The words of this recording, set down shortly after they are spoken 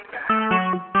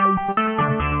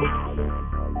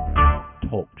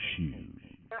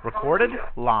Recorded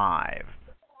live.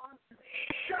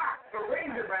 Shock the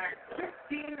Razorbacks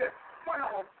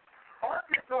 16-12.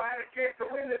 Arkansas had a chance to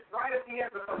win this right at the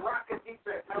end of the Rocket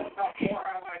defense. I'll tell more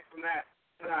highlights from that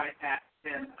tonight at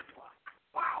 10 o'clock.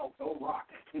 Wow, go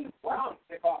Rockets. Browns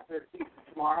kick off their season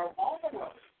tomorrow. All the way.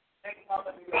 Taking up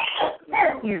at the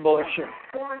bullshit.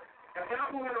 And that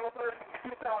went over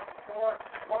 2004.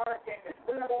 Florida game is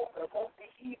winnable. It won't be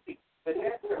easy. The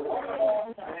Nets are winnable.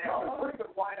 And they have a pretty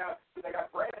good wideout. They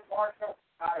got Brandon Marshall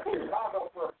out of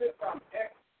Chicago for a fifth-round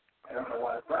pick. I don't know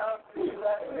why the Browns do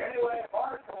that. But anyway,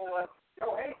 Marshall,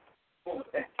 go hey.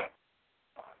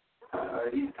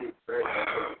 He's very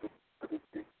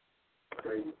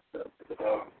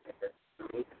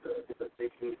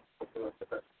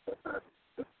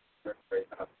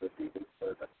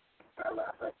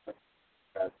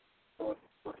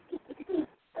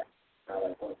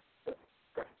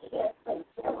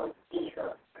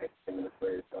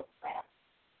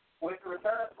with the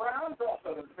return of the Browns,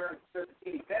 also the return of the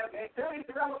team. Hey, Tony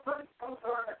Terrell, first comes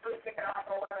on the first ticket off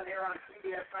 11 here on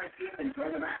CBS 19.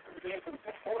 Enjoy the match of the game from 6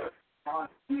 quarters on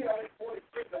VTI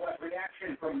 43. The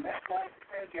reaction from MetLife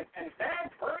Stadium. And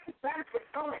then Bernie back with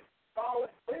Tony. Follow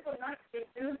it Cleveland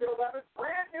 19 to 11.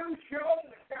 Brand new show in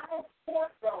the Channel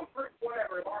Sports Zone. First one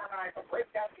ever. Tomorrow night, a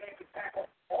breakout game to tackle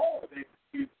all of the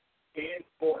issues in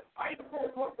sports. High school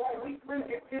football week 3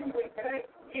 continuing today.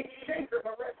 It's Shaker,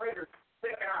 the Red Raiders.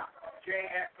 Taking off.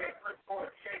 JFK first quarter.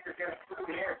 Shaker gets through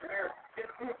the air.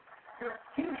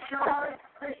 Team Charlotte,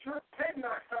 Fisher, 10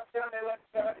 knocks up down. They let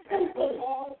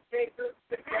all Shaker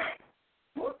the game.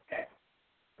 Look at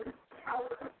the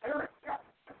power of Eric.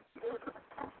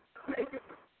 Make it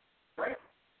right.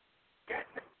 Get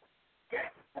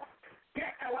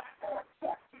a lot more.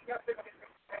 You got to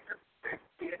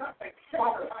get nothing.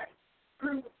 Charlotte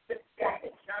through the game.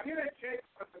 Now, you didn't change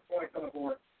the points on the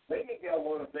board. They can get a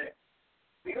load of this.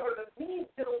 We go to the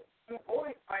Meadville Du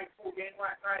Bois High School game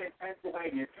last night in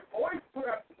Pennsylvania. Du Bois put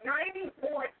up 90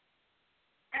 points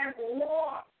and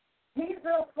lost.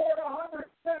 Meadville scored 107.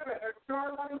 Their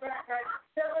star running back had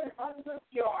 700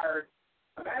 yards.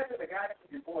 Imagine the guys from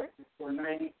Du Bois who scored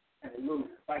 90 and they moved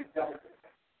by double.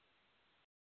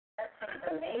 That's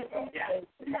amazing. Yeah.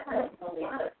 That's a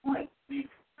lot of points.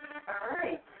 All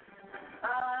right.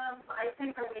 I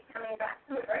think are we coming back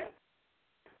to it, right?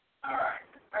 All right.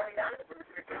 Are we done?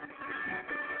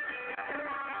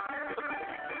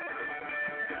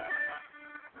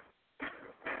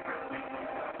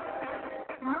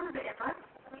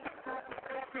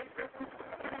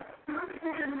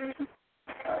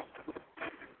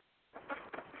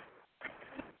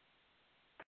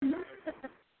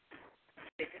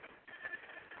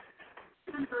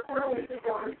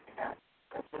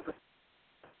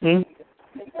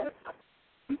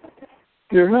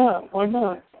 You're not. Why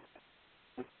not?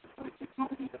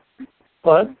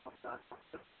 What?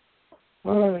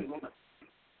 All right.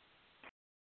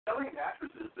 Selling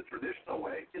mattresses the traditional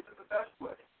way isn't the best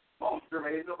way. Most are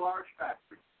made in a large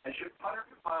factory and shipped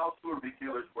hundreds of miles to a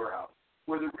retailer's warehouse,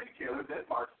 where the retailer then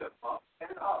marks them up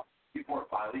and up before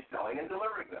finally selling and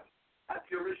delivering them. At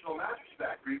the original mattress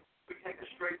factory, we take a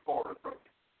straightforward approach.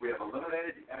 We have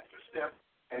eliminated the extra steps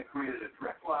and created a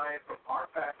direct line from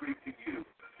our factory to you,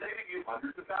 saving you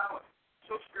hundreds of dollars.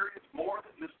 So experience more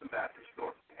than just the mattress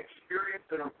store. Experience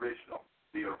an original,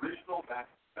 the original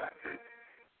mattress factory.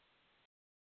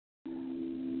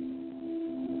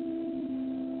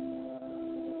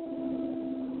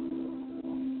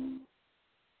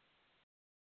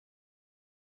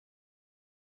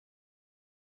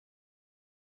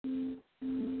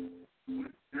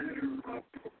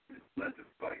 Led the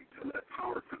fight to let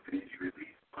power companies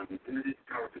release unlimited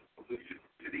carbon pollution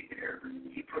to the air.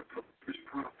 He put customers'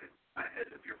 profit ahead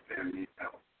of your family's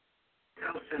health.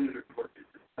 Tell Senator Cortez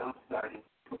to stop citing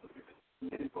polluters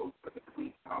and vote for the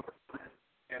Clean Power Plan.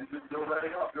 And to still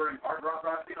letting up during Hard Rock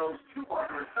Rocino's $200,000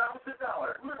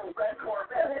 Little Red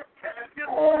Corvette cash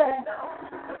giveaway.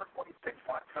 Number 26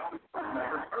 Watt County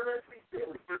members earn entry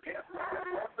daily for gas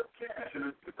of cash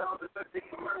in a 2015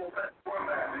 Little Red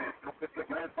Corvette. You'll get the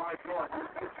Grand Five North,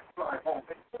 5 home,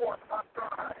 4 top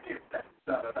drive. That's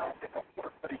about it. It's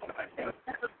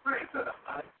a free to the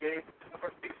high game to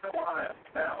Northeast Ohio.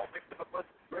 Now, mix of a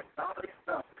bunch of great comedy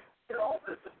stuff. Get all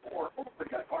this and more. We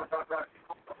got Hard Rock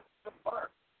Rocino.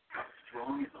 How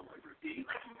strong is a Liberty?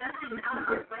 Like nothing out of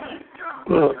the way.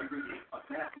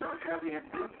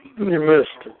 You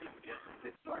missed.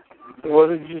 What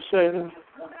did you say then?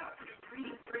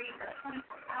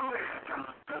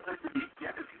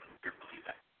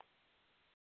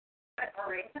 All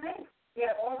right, tonight?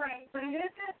 Yeah, all right. So you're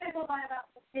just going to say a lot about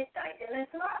midnight, and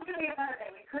it's not going to be about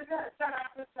it. We could start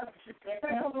off with some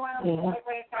wild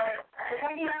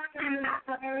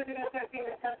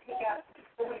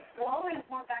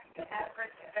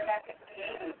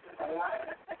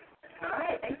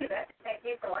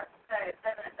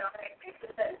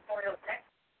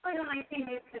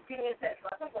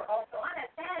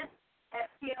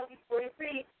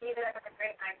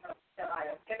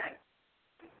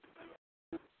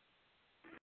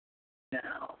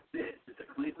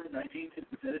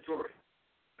to the tourists.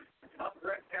 I'm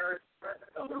Greg Harris,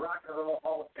 president of the Rock and Roll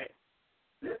Hall of Fame.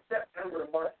 This September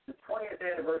marks the 20th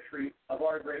anniversary of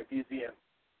our great museum.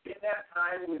 In that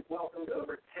time, we've welcomed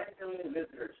over 10 million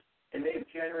visitors, and they've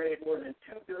generated more than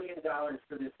 $2 billion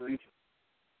for this region.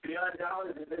 Beyond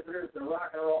dollars and visitors, the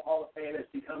Rock and Roll Hall of Fame has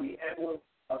become the emblem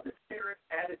of the spirit,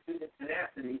 attitude, and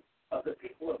tenacity of the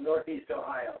people of Northeast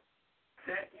Ohio.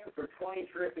 Thank you for 20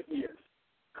 terrific years.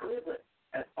 Cleveland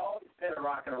has always been a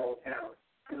rock and roll town.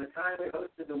 From the time we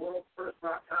hosted the world's first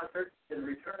rock concert to the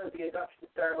return of the induction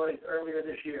ceremonies earlier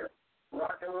this year,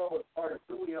 rock and roll is part of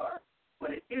who we are.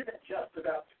 But it isn't just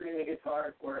about screaming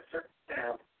guitars or a certain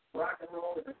sound. Rock and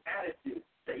roll is an attitude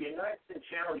that unites and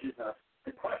challenges us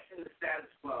to question the status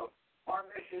quo. Our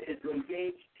mission is to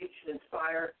engage, teach, and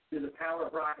inspire through the power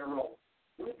of rock and roll.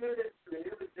 We do this through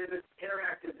new exhibits,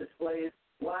 interactive displays,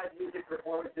 live music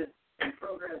performances, and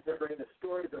programs that bring the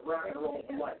stories of rock and roll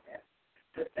to life.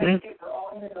 To thank you for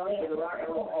all you've done for the Rock and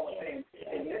Roll Hall of Fame,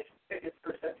 admission tickets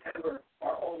for September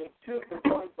are only $2 for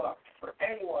 $20 for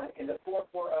anyone in the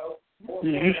 440.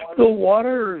 Did you spill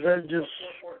water, or is that just...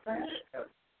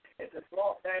 It's a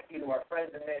small thank you to our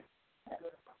friends and neighbors.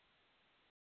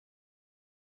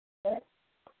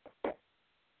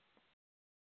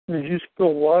 Did you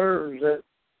spill water, or is that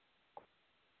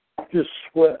just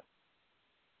sweat?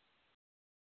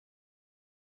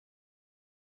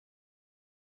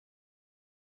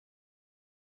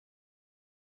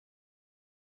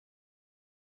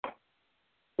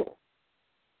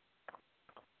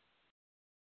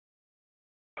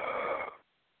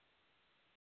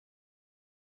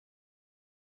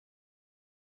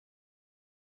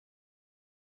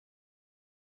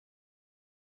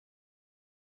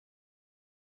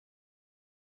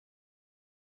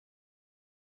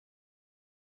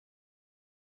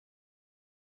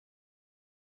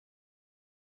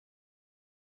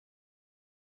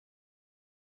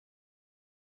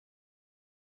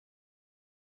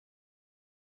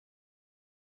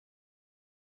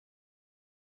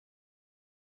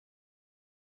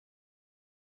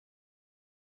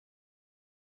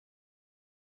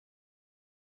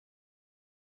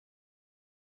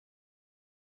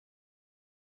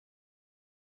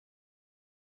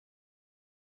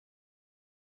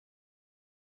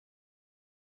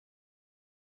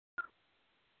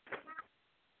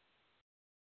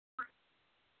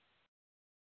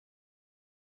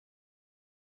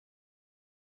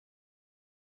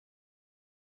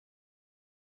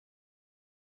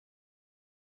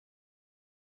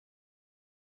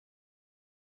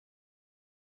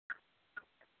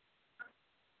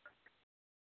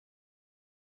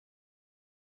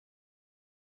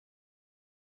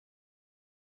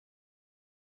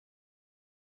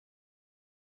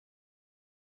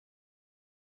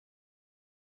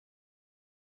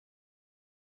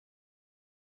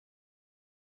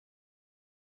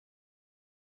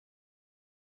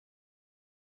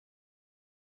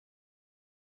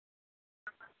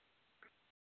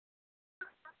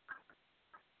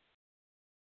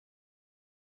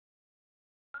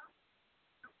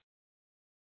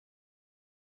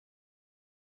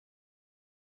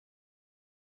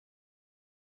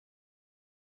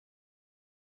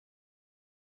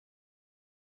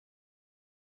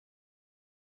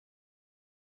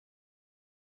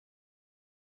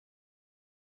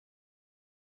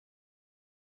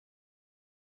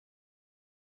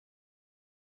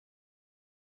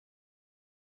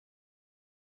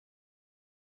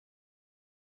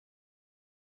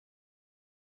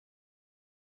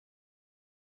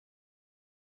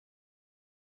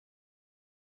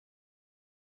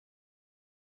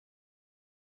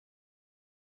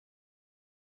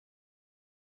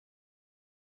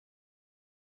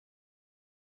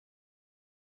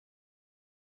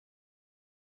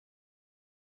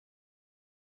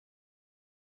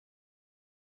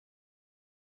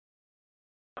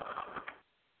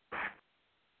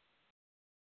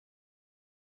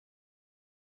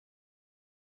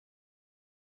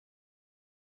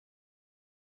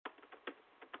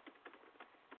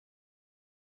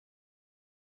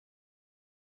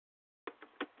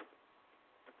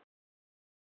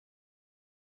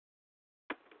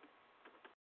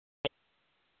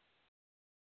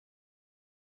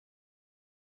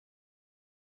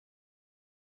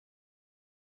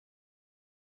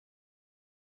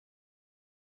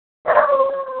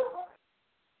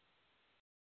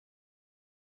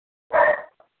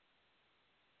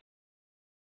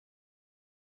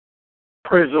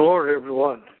 Praise the Lord,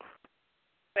 everyone.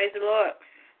 Praise the Lord.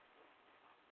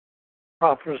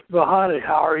 Prophetess Bahani,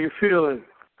 how are you feeling?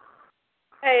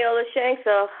 Hey, Ola Shanks,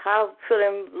 I'm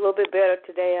feeling a little bit better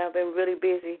today. I've been really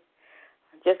busy.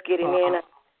 Just getting in.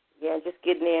 Yeah, just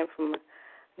getting in from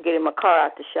getting my car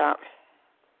out the shop.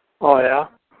 Oh, yeah?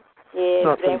 Yeah,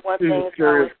 Nothing one too thing.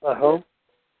 serious, I hope.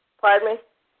 Pardon me?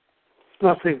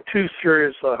 Nothing too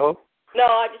serious, I hope. No,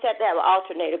 I just had to have an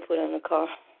alternator put in the car.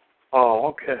 Oh,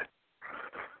 okay.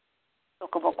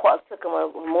 Took him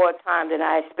more time than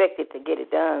I expected to get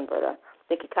it done, but I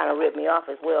think he kind of ripped me off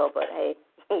as well. But, hey,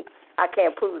 I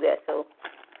can't prove that, so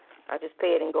I just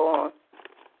pay it and go on.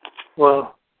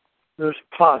 Well, it's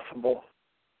possible.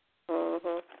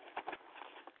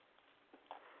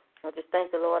 I just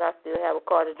thank the Lord I still have a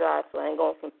car to drive, so I ain't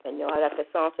going to, like the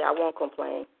song said, I won't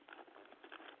complain.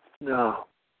 No.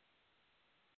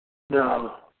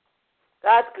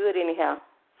 God's good anyhow.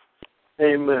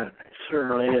 Amen. He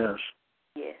certainly is.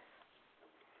 Yes.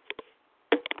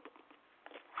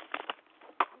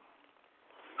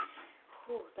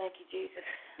 Oh, thank you, Jesus.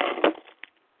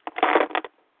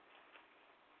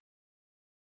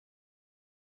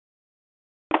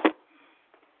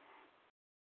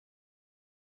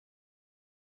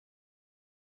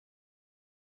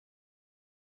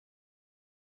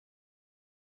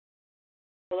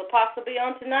 Will Apostle be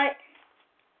on tonight?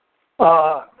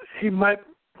 He might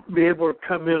be able to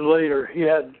come in later. He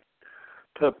had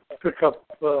to pick up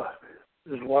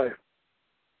his wife.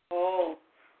 Oh,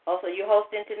 so you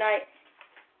hosting tonight?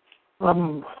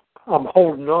 I'm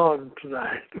holding on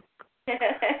tonight.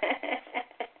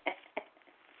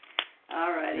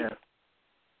 All righty. Yeah.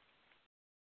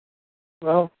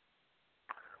 Well,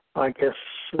 I guess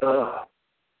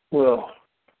we'll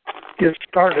get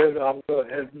started. I'll go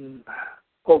ahead and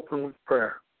open with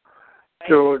prayer.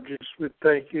 Lord, we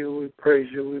thank you, we praise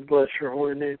you, we bless your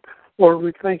holy name. Lord,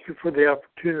 we thank you for the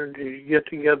opportunity to get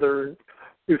together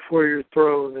before your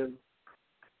throne and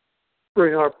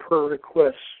bring our prayer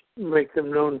requests, make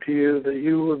them known to you, that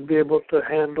you would be able to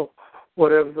handle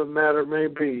whatever the matter may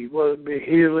be, whether it be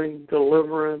healing,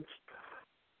 deliverance,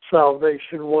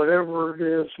 salvation, whatever it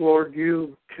is, Lord,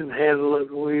 you can handle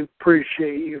it. We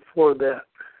appreciate you for that.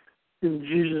 In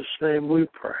Jesus' name we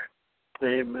pray.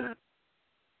 Amen.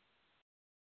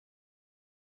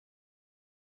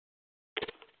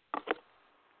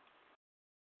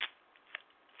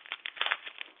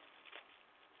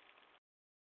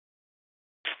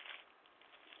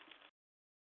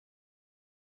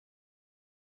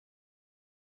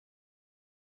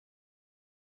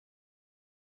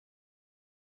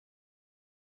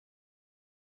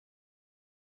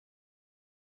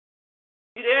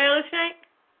 You there, Ellis Shank?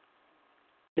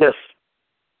 Yes.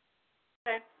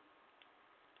 Okay.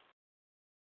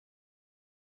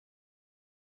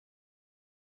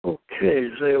 Okay,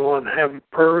 does anyone have a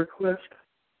prayer request?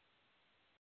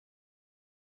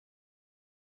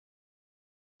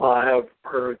 I have a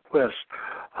prayer request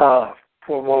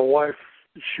for my wife.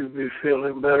 She'll be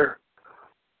feeling better.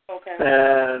 Okay.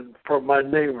 And for my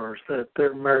neighbors, that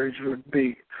their marriage would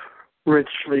be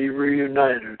richly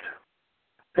reunited.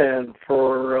 And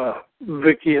for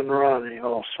Vicki and Ronnie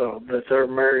also, that their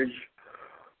marriage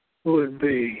would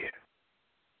be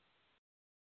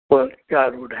what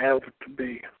God would have it to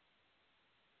be.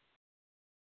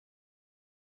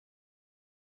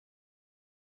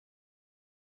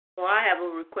 Well, I have a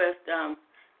request.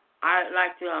 I'd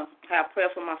like to have prayer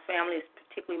for my family,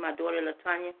 particularly my daughter,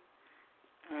 LaTanya.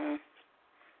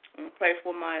 And pray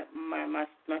for my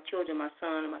children, my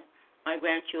son, my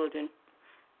grandchildren.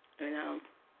 And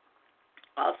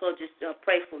also just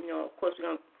pray for, of course, we're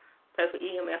going to pray for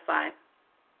EMFI.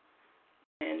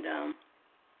 And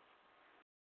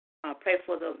pray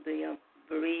for the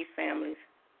bereaved families.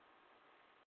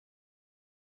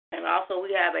 And also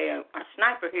we have a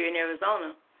sniper here in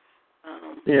Arizona.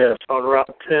 Yes, on Route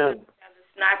 10. We have a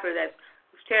sniper that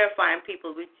was terrifying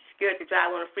people. We're scared to drive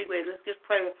on the freeway. Let's just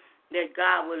pray that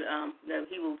God will, that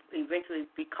he will eventually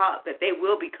be caught, that they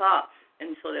will be caught,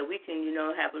 and so that we can,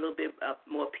 have a little bit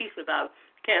more peace about it.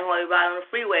 Can't hardly ride on the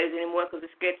freeways anymore because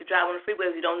we're scared to drive on the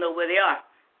freeways. We don't know where they are.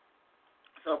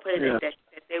 So pray that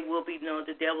they will be,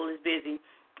 the devil is busy,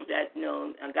 that,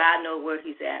 God knows where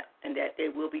he's at, and that they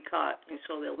will be caught, and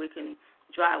so that we can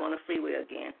drive on the freeway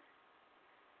again.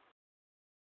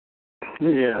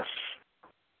 Yes.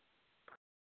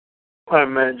 I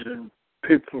imagine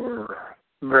people are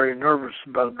very nervous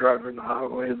about driving the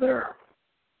highway there.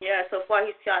 Yeah, so far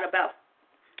he's shot about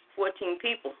 14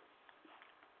 people.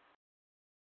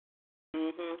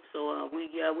 So we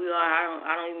are.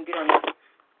 I don't even get on the.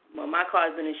 Well, my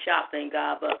car's been in the shop, thank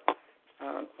God, but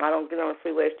I don't get on the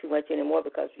freeways too much anymore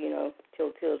because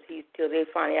till they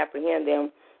finally apprehend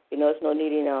them, it's no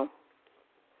need in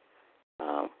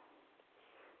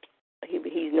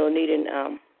he's no need in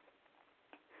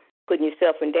putting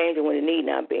yourself in danger when it need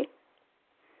not be.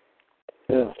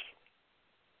 Yes.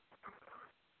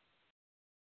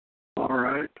 All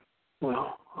right.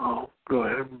 Well, I'll go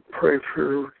ahead and pray for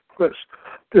your request.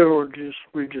 Dear Lord,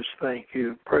 we just thank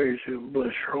you, praise you, and bless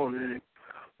your holy name.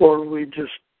 Lord, we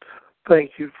just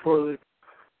thank you for the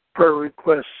prayer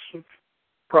requests of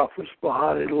Prophet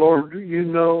Bahati. Lord, you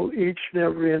know each and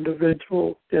every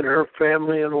individual in her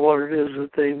family and what it is that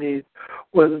they need,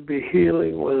 whether it be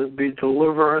healing, whether it be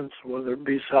deliverance, whether it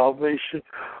be salvation,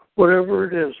 whatever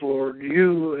it is, Lord,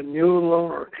 you and you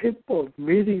alone are capable of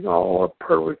meeting all our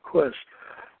prayer requests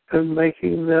and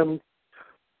making them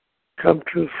come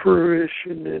to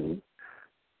fruition in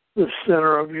the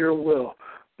center of your will.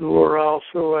 Lord, I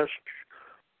also ask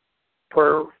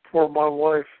prayer for my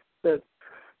wife that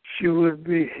she would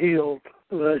be healed,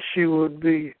 that she would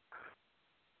be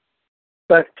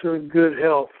back to good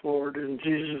health, Lord. In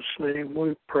Jesus' name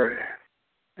we pray.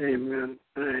 Amen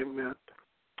and amen.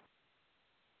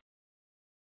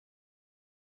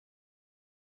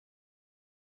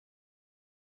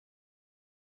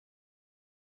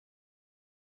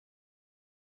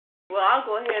 Well, I'll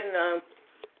go ahead and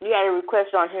you got a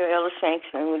request on here, Elder Shanks,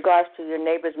 in regards to your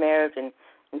neighbor's marriage and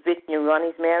Vicky and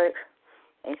Ronnie's marriage.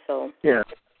 And so, yeah.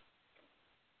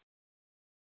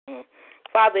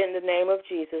 Father, in the name of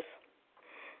Jesus,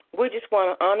 we just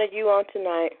want to honor you on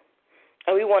tonight.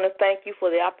 And we want to thank you for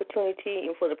the opportunity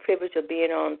and for the privilege of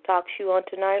being on Talk Show on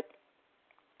tonight.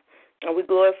 And we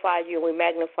glorify you and we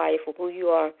magnify you for who you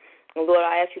are. And Lord,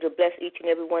 I ask you to bless each and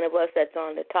every one of us that's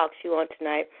on the Talk Show on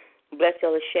tonight. Bless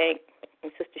Elder Shank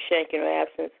and Sister Shank in her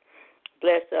absence.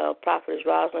 Bless Prophetess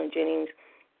Rosalind Jennings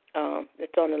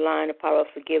that's on the line, the power of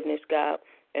forgiveness, God,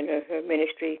 and her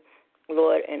ministry,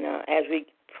 Lord. And as we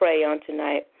pray on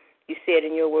tonight, you said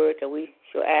in your word that we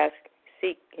shall ask,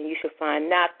 seek, and you shall find,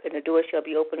 knock, and the door shall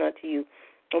be opened unto you.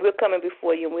 And we're coming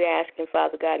before you, and we're asking,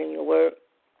 Father God, in your word,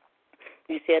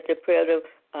 you said the prayer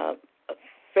of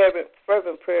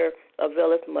fervent prayer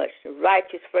availeth much. The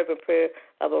righteous, fervent prayer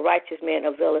of a righteous man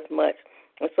availeth much.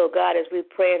 And so, God, as we're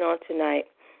praying on tonight,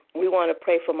 we want to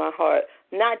pray from our heart,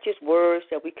 not just words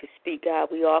that we could speak, God.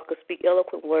 We all could speak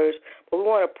eloquent words, but we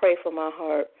want to pray from our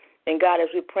heart. And, God, as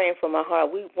we're praying from our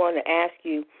heart, we want to ask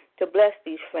you to bless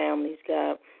these families,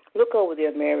 God. Look over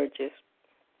their marriages.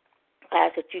 I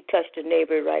ask that you touch the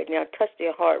neighbor right now, touch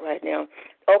their heart right now.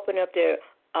 Open up their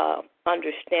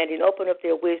understanding, open up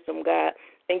their wisdom, God,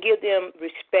 and give them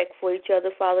respect for each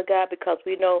other, Father God, because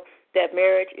we know that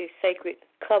marriage is sacred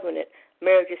covenant.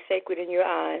 Marriage is sacred in your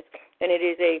eyes, and it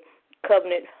is a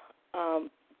covenant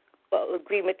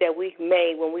agreement that we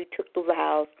made when we took the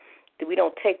vows, that we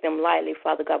don't take them lightly,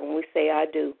 Father God, when we say I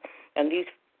do. And these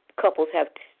couples have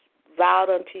vowed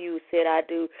unto you, said I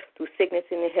do, through sickness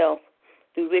and health,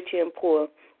 through rich and poor,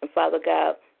 and Father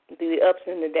God, through the ups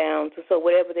and the downs. And so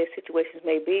whatever their situations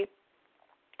may be,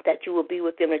 that you will be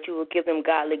with them, that you will give them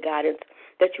godly guidance,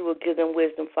 that you will give them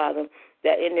wisdom, Father,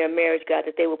 that in their marriage, God,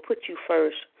 that they will put you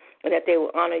first, and that they will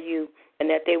honor you, and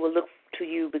that they will look to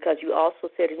you, because you also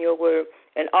said in your word,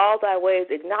 in all thy ways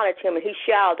acknowledge him, and he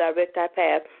shall direct thy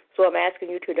path. So I'm asking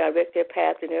you to direct their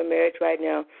path in their marriage right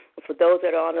now. And for those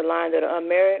that are on the line that are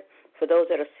unmarried, for those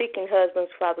that are seeking husbands,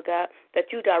 Father God,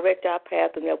 that you direct our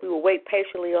path, and that we will wait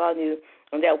patiently on you,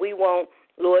 and that we won't,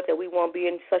 Lord, that we won't be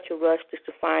in such a rush just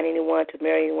to find anyone, to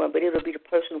marry anyone, but it'll be the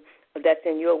person that's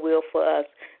in your will for us.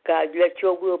 God, let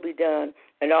your will be done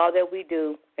in all that we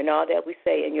do and all that we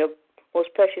say. In your most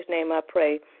precious name I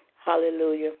pray.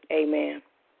 Hallelujah. Amen.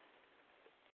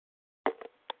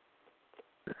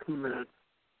 Amen.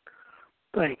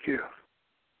 Thank you.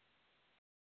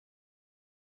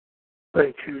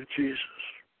 Thank you, Jesus.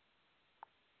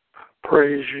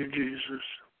 Praise you, Jesus.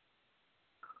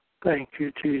 Thank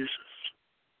you, Jesus.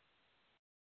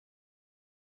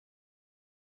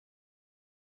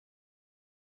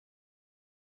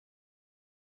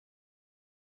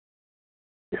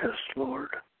 Yes, Lord.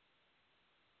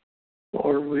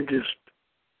 Lord, we just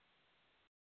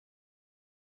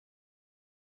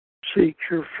seek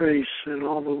your face in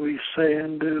all that we say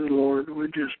and do, Lord. We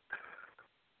just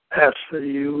ask that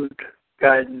you would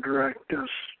guide and direct us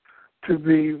to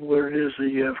be what it is that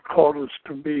you have called us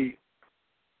to be.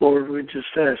 Lord, we just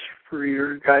ask for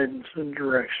your guidance and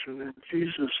direction. In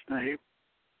Jesus' name,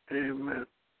 amen.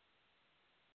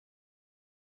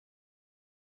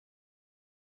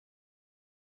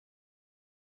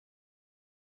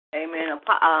 Amen.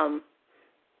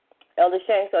 Elder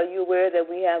Shanks, are you aware that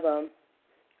we have,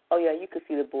 oh yeah, you can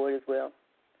see the board as well.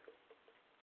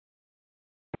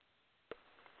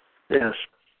 Yes.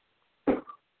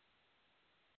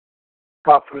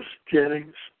 Prophetess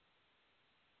Jennings.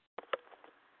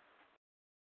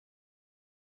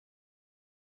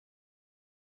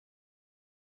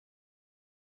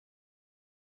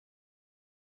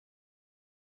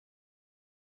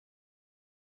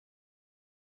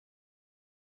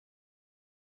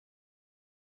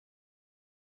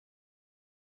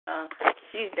 I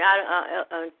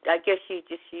guess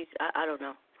I don't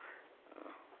know.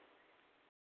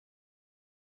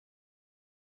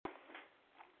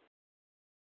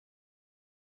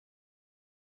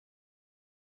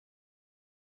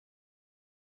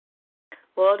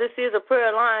 Well, this is a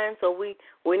prayer line, so we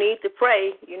need to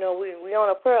pray. You know, we on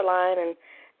a prayer line, and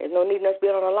there's no need us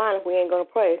being on the line if we ain't gonna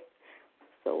pray.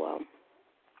 So,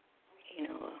 you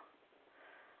know,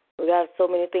 we got so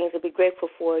many things to be grateful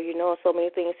for. You know, so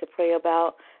many things to pray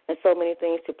about, and so many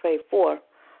things to pray for.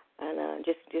 And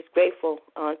just grateful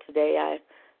on today.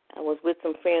 I was with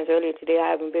some friends earlier today. I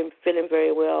haven't been feeling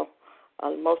very well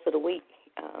most of the week.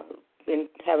 Been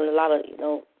having a lot of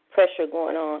pressure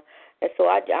going on. And so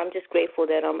I'm just grateful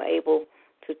that I'm able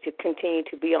to continue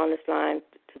to be on this line,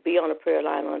 to be on a prayer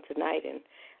line on tonight. And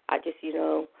I just,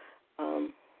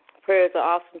 prayer is an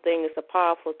awesome thing. It's a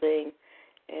powerful thing.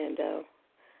 And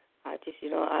I just,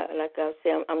 like I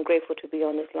said, I'm grateful to be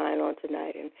on this line on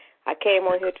tonight. And I came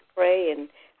on here to pray, and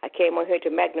I came on here to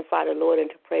magnify the Lord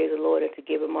and to praise the Lord and to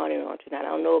give him honor on tonight. I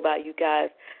don't know about you guys.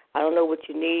 I don't know what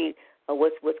you need or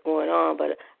what's going on,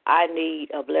 but I need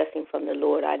a blessing from the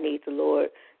Lord. I need the Lord,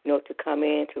 to come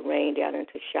in, to rain down and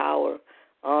to shower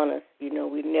on us. We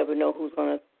never know who's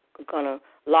gonna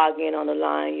log in on the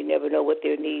line. You never know what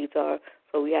their needs are,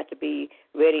 so we have to be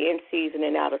ready in season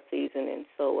and out of season. And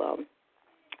so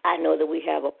I know that we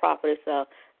have a prophetess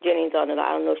Jennings on the line.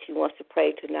 I don't know if she wants to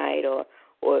pray tonight or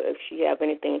if she have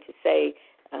anything to say.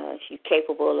 She's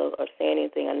capable of saying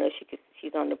anything. I know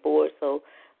she's on the board, so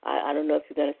I don't know if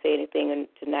you're going to say anything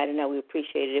tonight or not. We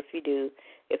appreciate it if you do.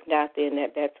 If not, then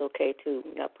that's okay, too.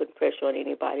 We're not putting pressure on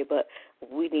anybody, but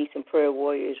we need some prayer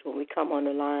warriors. When we come on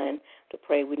the line to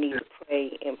pray, we need to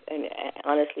pray and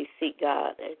honestly seek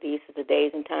God. These are the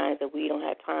days and times that we don't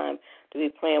have time to be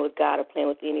playing with God or playing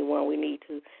with anyone. We need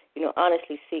to,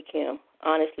 honestly seek him,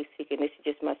 honestly seek him. This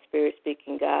is just my spirit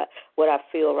speaking, God, what I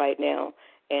feel right now.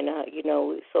 And,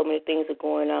 so many things are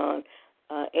going on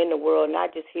in the world,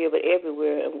 not just here but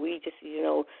everywhere. And we just,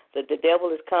 the devil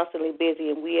is constantly busy,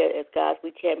 and we as guys,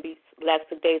 we can't be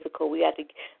lackadaisical. We have to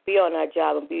be on our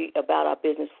job and be about our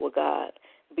business for God,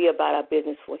 be about our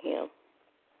business for him.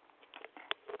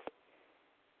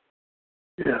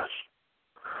 Yes.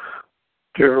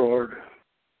 Dear Lord,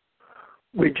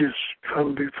 we just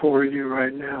come before you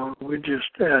right now. We just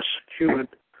ask that you would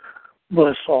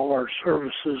bless all our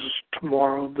services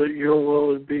tomorrow, that your will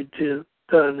would be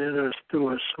done in us,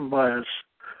 through us, and by us,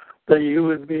 that you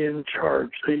would be in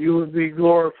charge, that you would be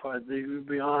glorified, that you would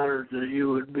be honored, that you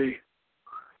would be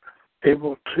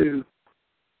able to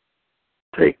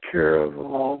take care of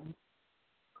all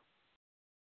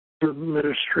the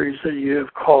ministries that you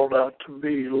have called out to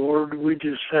be. Lord, we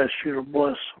just ask you to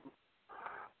bless them,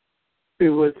 be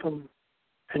with them,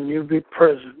 and you be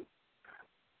present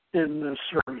in the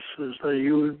services, that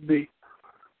you would be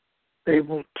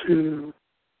able to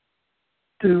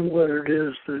do what it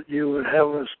is that you would have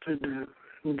us to do.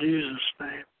 In Jesus'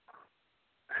 name,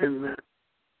 amen.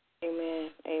 Amen.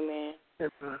 Amen.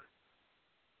 Amen.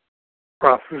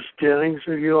 Prophetess Jennings,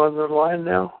 are you on the line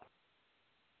now?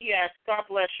 Yes, God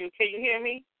bless you. Can you hear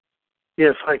me?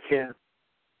 Yes, I can.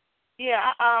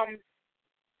 Yeah, I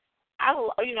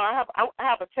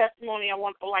have a testimony I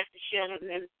would like to share, and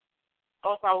then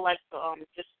also I would like to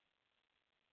just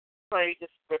pray the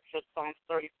scripture, Psalms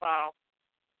 35.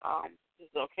 Is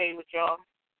it okay with y'all?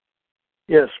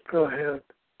 Yes, go ahead.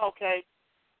 Okay.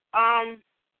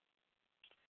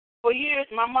 For years,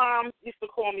 my mom used to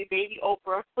call me Baby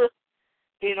Oprah.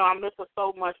 I miss her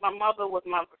so much. My mother was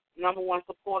my number one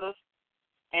supporter,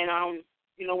 and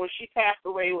when she passed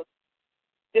away,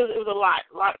 it was a lot.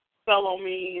 A lot fell on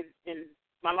me, and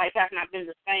my life has not been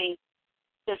the same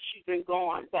since she's been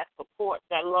gone. That support,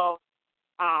 that love,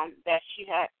 that she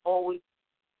had always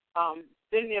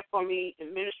been there for me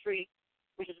in ministry,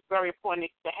 which is very important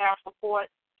to have support.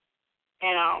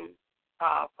 And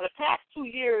for the past 2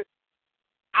 years,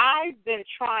 I've been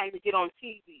trying to get on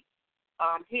TV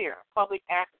here, public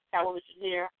access television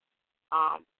here,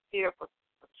 for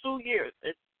 2 years.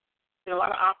 It's been a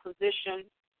lot of opposition,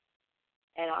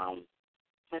 and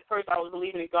at first I was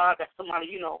believing in God that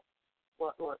somebody,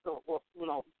 was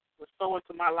so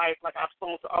into my life, like I've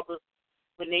sown to others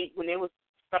when they was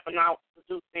stepping out to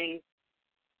do things.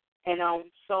 And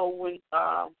so when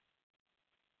I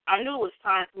knew it was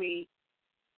time for me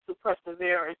to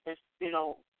persevere and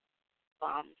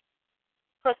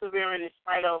persevering in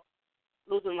spite of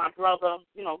losing my brother,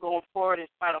 going forward in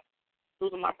spite of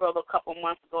losing my brother a couple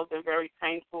months ago has been very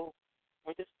painful,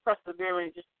 and just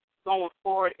persevering, just going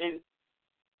forward in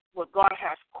what God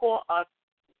has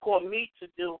called me to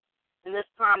do. In this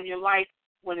time in your life,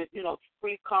 when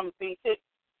grief comes, things hit,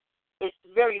 it's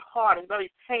very hard and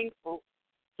very painful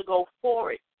to go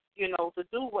forward, to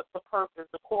do what the purpose,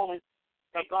 the calling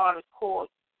that God has called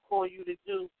you to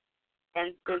do.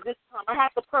 And this time I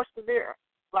have to persevere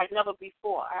like never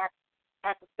before. I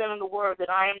have to stand in the word that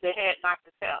I am the head, not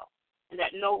the tail, and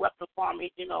that no weapon formed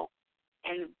me, and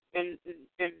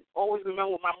always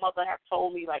remember what my mother had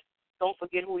told me, like, don't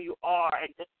forget who you are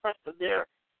and just persevere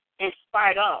in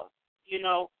spite of,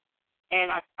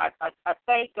 And I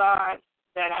thank God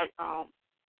that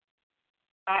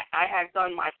I had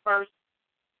done my first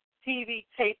TV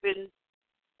taping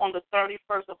on the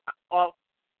 31st of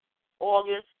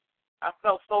August. I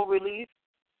felt so relieved.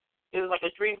 It was like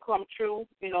a dream come true.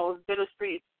 It was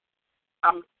bittersweet.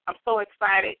 I'm so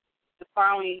excited to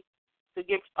finally to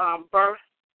give birth,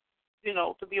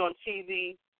 to be on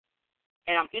TV.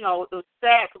 And it was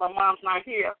sad because my mom's not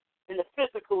here in the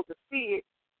physical to see it.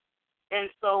 And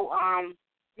so I'm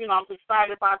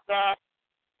excited about that.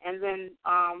 And then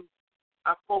I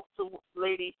spoke to a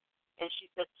lady, and she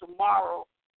said tomorrow,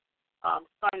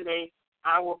 Sunday,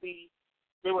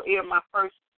 they will air my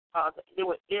first. They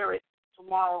will air it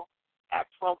tomorrow at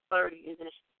 12:30, and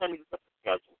then she sent me the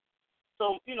schedule.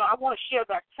 So, I want to share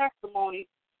that testimony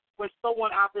with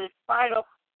someone out there. In spite of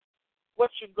what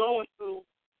you're going through,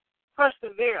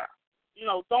 persevere.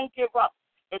 Don't give up.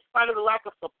 In spite of the lack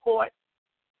of support, in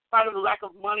spite of the lack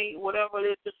of money, whatever it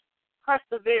is, just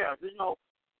persevere.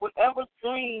 Whatever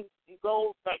dreams and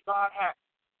goals that God has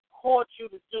called you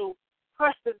to do,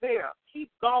 persevere. Keep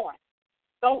going.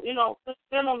 Don't, just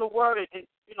stand on the word and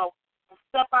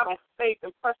step out on faith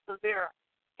and persevere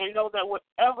and know that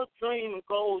whatever dream and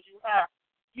goals you have,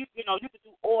 you can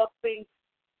do all things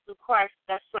through Christ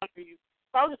that strengthens you.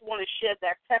 So I just want to share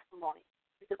that testimony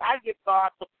because I give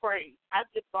God the praise. I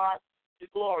give God the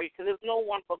glory because there's no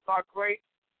one but God grace.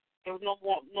 There was no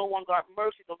one God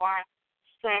mercy, divine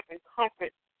strength and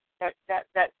comfort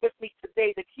that with me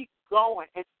today to keep going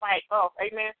in spite of.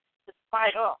 Amen. In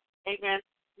spite of. Amen.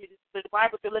 The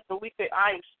Bible says, let the weak say,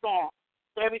 I am strong.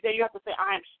 So every day you have to say,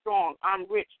 I am strong. I'm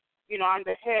rich. I'm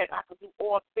the head. I can do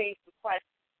all things through Christ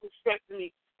who strengthens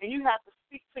me. And you have to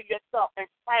speak to yourself in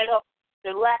spite of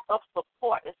the lack of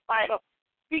support, in spite of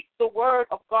speak the word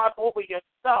of God over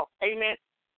yourself. Amen.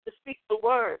 To speak the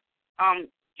word.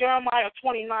 Jeremiah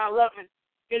 29:11.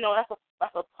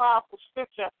 That's a powerful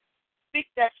scripture. Speak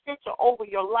that scripture over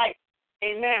your life.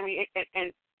 Amen.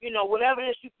 And whatever it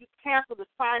is, you cancel the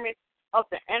assignment of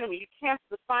the enemy. You cancel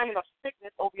the assignment of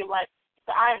sickness over your life.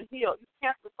 So I am healed. You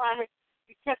cancel the assignment.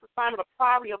 You cancel the assignment of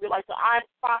poverty over your life. So I am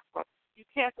prosper. You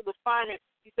cancel the assignment.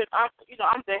 You said I'm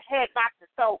the head, not the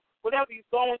tail. Whatever you're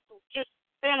going through, just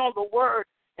stand on the word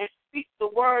and speak the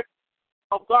word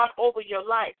of God over your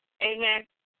life. Amen.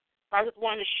 I just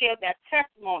wanted to share that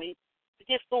testimony to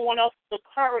give someone else the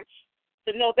courage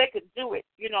to know they could do it.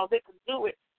 They could do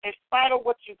it in spite of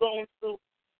what you're going through.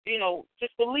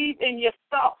 Just believe in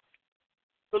yourself.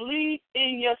 Believe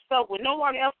in yourself. When no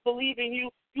one else believes in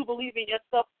you, you believe in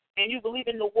yourself, and you believe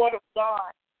in the word of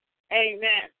God.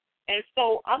 Amen. And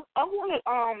so I want to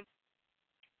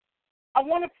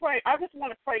pray. I just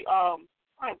want to pray.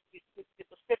 Get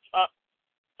the scripture up.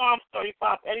 Psalms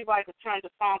 35. Anybody can turn to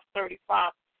Psalms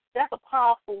 35. That's a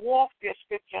powerful warfare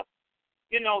scripture.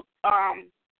 I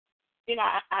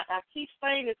keep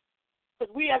saying this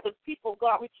because we as a people of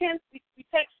God, we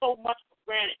take so much for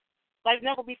granted. Like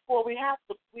never before, we have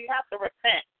to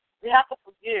repent. We have to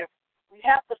forgive. We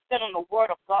have to stand on the word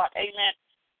of God. Amen.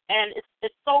 And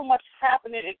it's so much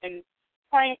happening in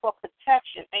praying for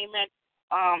protection. Amen.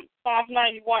 Psalms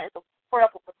 91 is a prayer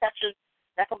for protection.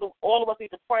 That's something all of us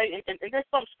need to pray. And there's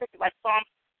some scriptures like Psalms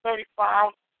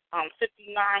 35,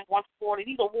 59, 140.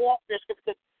 These are warfare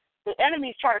scriptures. The enemy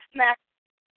is trying to snatch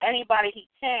anybody he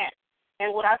can.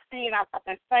 And what I've seen, I've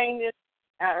been saying this,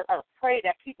 and I pray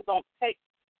that people don't take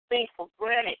things for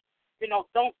granted.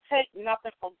 Don't take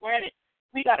nothing for granted.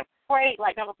 We got to pray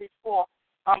like never before.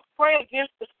 Pray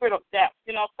against the spirit of death.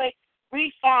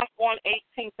 Read Psalms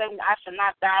 118, 7, I shall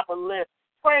not die but live.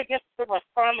 Pray against the spirit of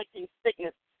infirmity and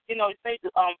sickness. It says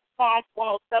Psalms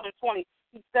 107, 20,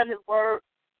 he sent his word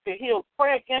to heal.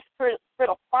 Pray against the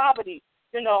spirit of poverty,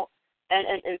 and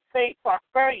say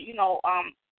prosperity,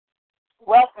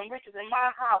 wealth and riches in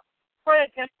my house. Pray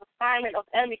against the assignment of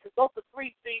the enemy, because those are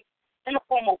three things in the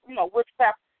form of,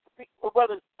 witchcraft,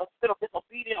 whether it's a spirit of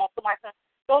disobedience or something like that.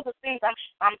 Those are things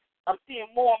I'm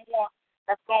seeing more and more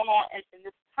that's going on in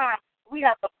this time. We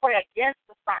have to pray against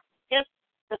the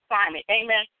assignment,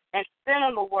 amen, and stand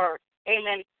on the word,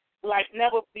 amen, like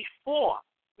never before.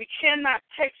 We cannot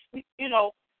take,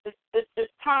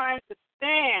 it's time to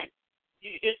stand.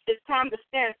 It's time to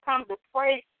stand. It's time to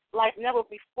pray like never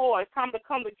before. It's time to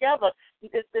come together.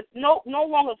 It's no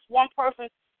longer one person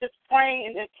just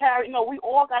praying and carrying. No, we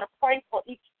all got to pray for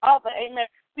each other. Amen.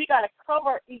 We got to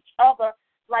cover each other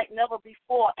like never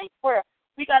before in prayer.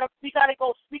 We gotta see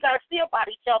about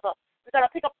each other. We gotta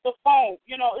pick up the phone.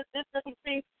 It's different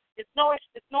things. It's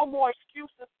no more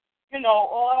excuses. I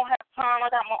don't have time. I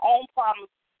got my own problems.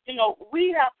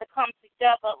 We have to come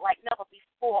together like never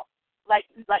before, like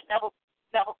never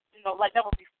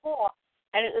before.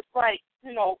 And it's like,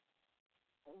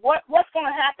 what's going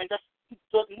to happen?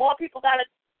 Does more people got to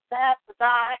have to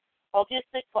die or get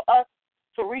sick for us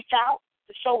to reach out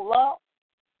to show love?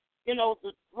 The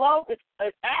love is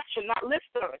action, not lip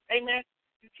service. Amen.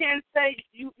 You can't say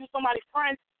you somebody's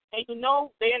friend and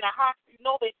they're in the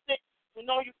hospital, they're sick, they're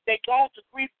going to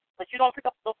grief, but you don't pick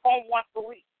up the phone once a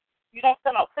week. You don't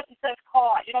send a 50-cent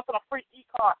card. You don't send a free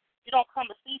e-card. You don't come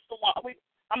to see someone. We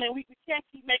can't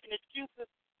keep making excuses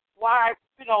why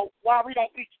we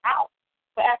don't reach out.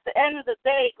 But at the end of the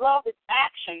day, love is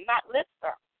action, not lip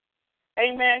service.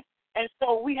 Amen. And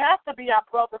so we have to be our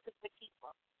brother and sister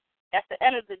keeper at the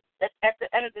end of the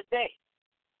day.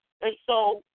 And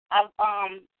so I'm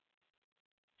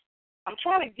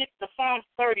trying to get the Psalms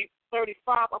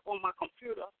 35 up on my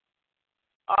computer.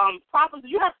 Prophet, do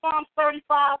you have Psalms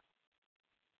 35?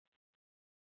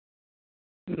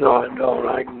 No, I don't.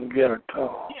 I can get it too.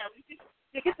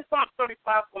 Yeah, get the Psalms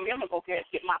 35 for me. I'm gonna go get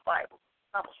my Bible.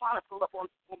 I was trying to pull up on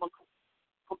my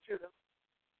computer.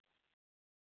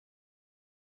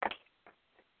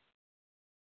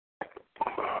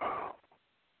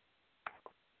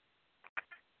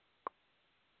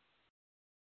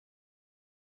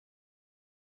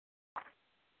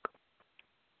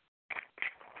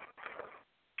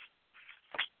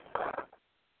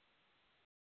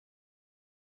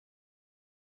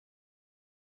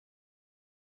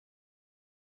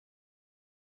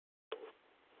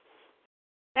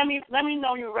 Let me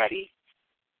know you're ready.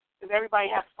 If everybody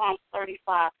has Psalm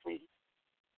 35, please.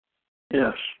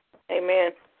 Yes.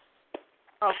 Amen.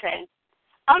 Okay.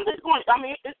 I'm just going.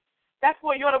 That's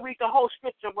where you ought to read the whole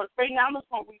scripture. But right now, I'm just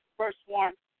going to read verse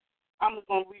 1.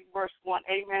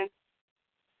 Amen.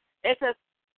 It says,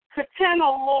 "Contend,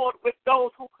 O Lord, with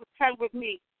those who contend with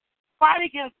me. Fight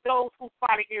against those who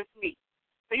fight against me."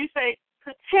 So you say,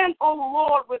 "Contend, O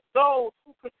Lord, with those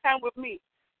who contend with me.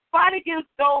 Fight against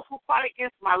those who fight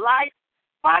against my life.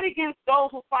 Fight against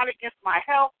those who fight against my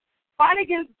health. Fight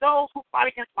against those who fight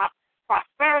against my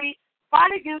prosperity.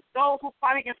 Fight against those who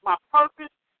fight against my purpose.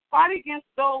 Fight against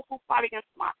those who fight against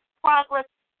my progress.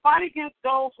 Fight against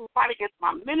those who fight against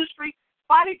my ministry.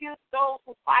 Fight against those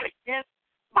who fight against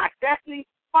my destiny.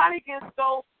 Fight against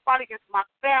those who fight against my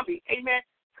family." Amen.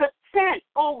 Contend,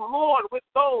 O Lord, with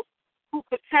those who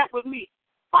contend with me.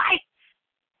 Fight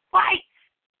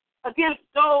against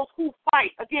those who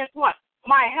fight against what?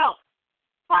 My health.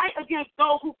 Fight against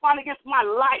those who fight against my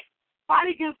life. Fight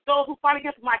against those who fight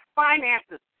against my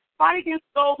finances. Fight against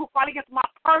those who fight against my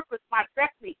purpose, my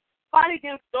destiny. Fight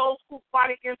against those who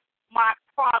fight against my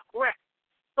progress.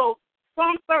 So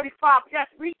Psalm 35, yes,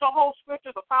 read the whole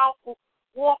scripture, the powerful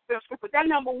warfare scripture. That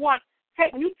number one,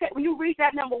 when you read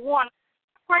that number one,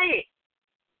 pray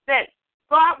that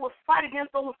God will fight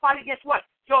against those who fight against what?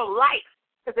 Your life.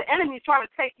 Because the enemy is trying to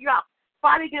take you out.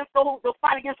 Fight against those who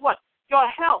fight against what? Your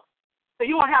health. So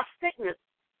you won't have sickness.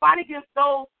 Fight against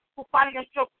those who fight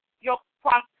against your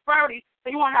prosperity.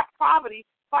 So you won't have poverty.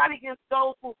 Fight against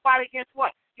those who fight against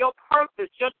what? Your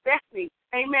purpose, your destiny.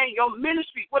 Amen. Your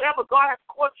ministry, whatever God has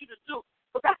called you to do.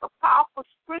 So that's a powerful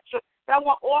scripture that I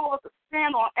want all of us to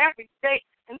stand on every day.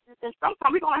 And sometimes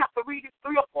we're going to have to read it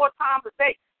 3 or 4 times a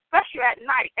day, especially at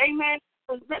night. Amen.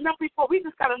 So never before, we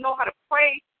just got to know how to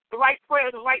pray the right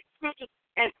prayers and right scriptures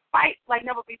and fight like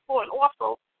never before. And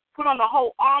also put on the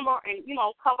whole armor and,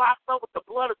 cover ourselves with the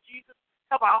blood of Jesus,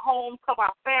 cover our home, cover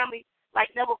our family like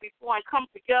never before, and come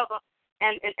together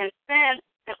and stand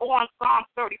on Psalm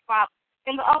 35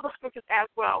 and the other scriptures as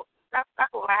well. That's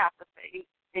what I have to say.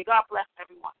 And God bless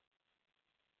everyone.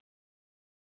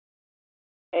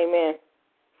 Amen.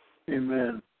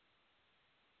 Amen.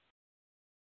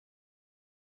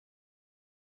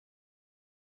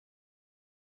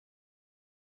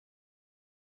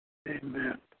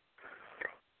 Amen.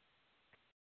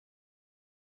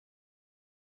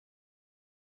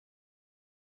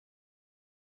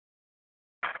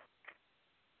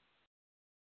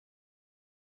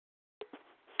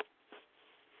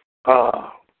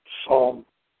 Psalm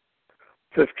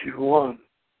 51.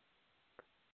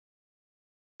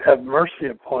 Have mercy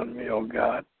upon me, O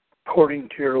God, according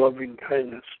to your loving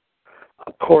kindness,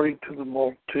 according to the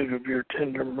multitude of your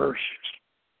tender mercies.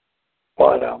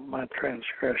 Blot out my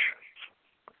transgressions.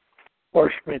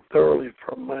 Wash me thoroughly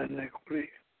from my iniquity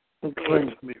and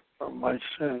cleanse me from my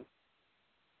sin.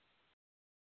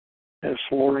 Yes,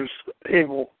 Lord is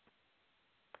able,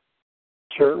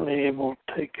 certainly able to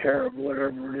take care of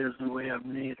whatever it is that we have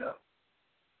need of.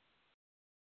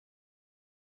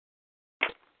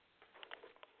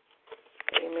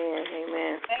 Amen.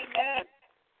 Amen. Amen.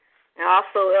 And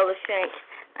also, Elder Shanks,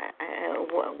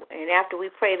 and after we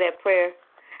pray that prayer,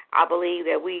 I believe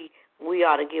that we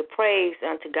ought to give praise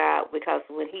unto God, because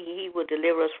when He will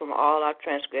deliver us from all our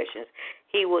transgressions.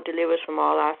 He will deliver us from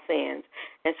all our sins.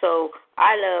 And so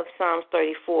I love Psalms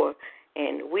 34,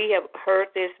 and we have heard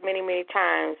this many, many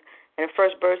times. And the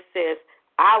first verse says,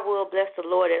 I will bless the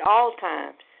Lord at all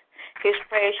times. His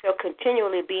praise shall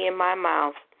continually be in my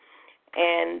mouth.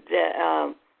 And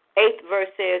the 8th verse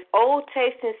says, oh,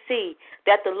 taste and see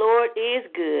that the Lord is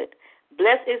good.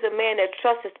 Blessed is the man that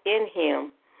trusteth in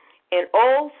him. And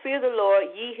oh, fear the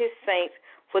Lord, ye his saints,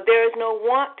 for there is no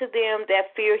want to them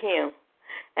that fear him.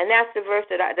 And that's the verse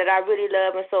that I really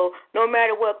love. And so no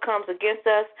matter what comes against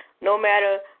us, no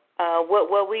matter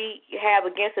what we have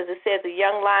against us, it says the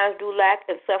young lions do lack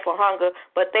and suffer hunger,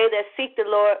 but they that seek the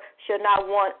Lord shall not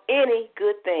want any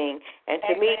good thing. And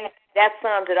to me, that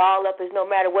sums it all up, is no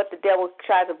matter what the devil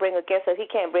tries to bring against us, he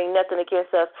can't bring nothing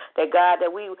against us. That God,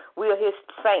 that we are his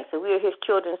saints and we are his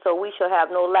children, so we shall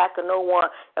have no lack or no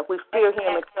want if we fear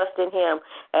him and trust in him.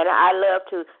 And I love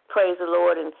to praise the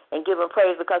Lord and give him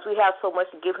praise, because we have so much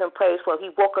to give him praise for.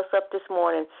 He woke us up this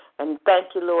morning, and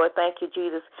thank you, Lord. Thank you,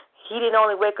 Jesus. He didn't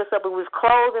only wake us up, but we was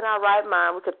clothed in our right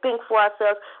mind. We could think for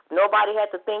ourselves. Nobody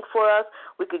had to think for us.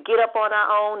 We could get up on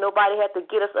our own. Nobody had to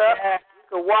get us up.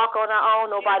 We could walk on our own.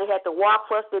 Nobody had to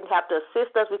walk for us, didn't have to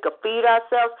assist us. We could feed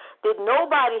ourselves. Did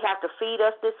nobody have to feed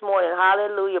us this morning?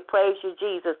 Hallelujah. Praise you,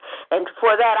 Jesus. And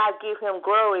for that, I give him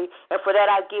glory, and for that,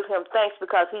 I give him thanks,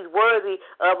 because he's worthy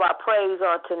of our praise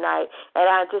on tonight. And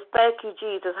I just thank you,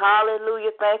 Jesus.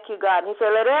 Hallelujah. Thank you, God. And he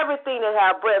said, let everything that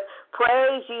have breath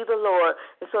praise ye the Lord.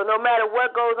 And so no matter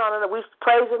what goes on, we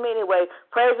praise him anyway.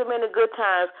 Praise him in the good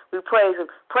times. We praise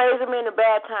him. Praise him in the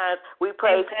bad times. We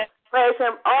praise him. Praise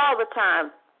him all the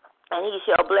time. And he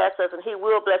shall bless us, and he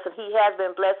will bless us. He has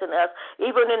been blessing us,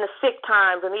 even in the sick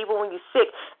times, and even when you're sick,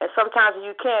 and sometimes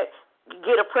you can't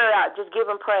get a prayer out, just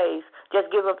give him praise. Just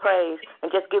give him praise,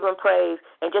 and just give him praise,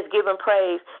 and just give him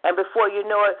praise. And before you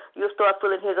know it, you'll start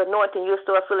feeling his anointing. You'll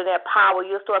start feeling that power.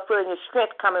 You'll start feeling your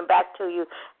strength coming back to you.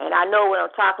 And I know what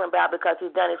I'm talking about, because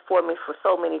he's done it for me for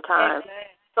so many times.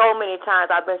 So many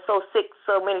times. I've been so sick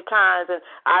so many times, and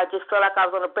I just felt like I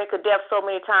was on the brink of death so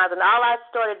many times. And all I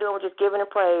started doing was just giving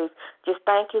him praise. Just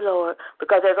thank you, Lord,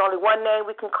 because there's only one name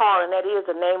we can call, and that is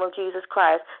the name of Jesus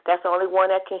Christ. That's the only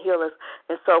one that can heal us.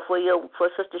 And so for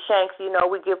Sister Shanks, we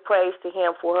give praise to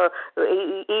him for her,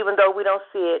 even though we don't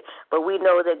see it, but we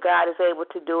know that God is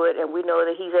able to do it, and we know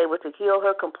that he's able to heal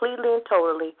her completely and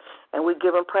totally. And we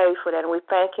give him praise for that, and we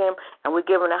thank him, and we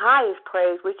give him the highest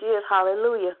praise, which is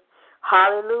hallelujah.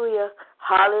 Hallelujah,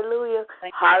 hallelujah,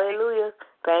 hallelujah.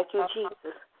 Thank you,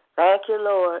 Jesus. Thank you,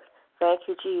 Lord. Thank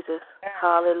you, Jesus.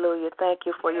 Hallelujah. Thank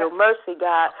you for your mercy,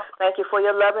 God. Thank you for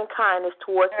your loving kindness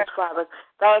towards us, Father.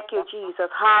 Thank you, Jesus.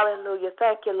 Hallelujah.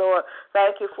 Thank you, Lord.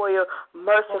 Thank you for your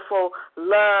merciful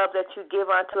love that you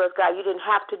give unto us, God. You didn't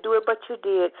have to do it, but you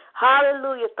did.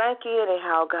 Hallelujah. Thank you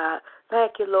anyhow, God.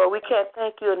 Thank you, Lord. We can't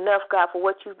thank you enough, God, for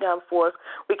what you've done for us.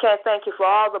 We can't thank you for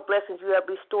all the blessings you have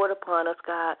bestowed upon us,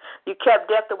 God. You kept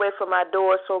death away from our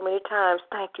doors so many times.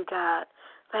 Thank you, God.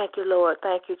 Thank you, Lord.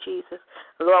 Thank you, Jesus.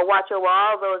 Lord, watch over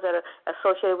all those that are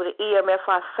associated with the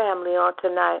EMFI family on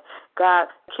tonight. God,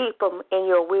 keep them in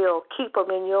your will. Keep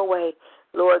them in your way.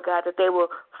 Lord God, that they will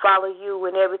follow you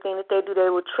in everything that they do. They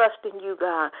will trust in you,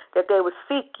 God, that they will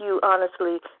seek you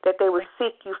honestly, that they will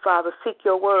seek you, Father, seek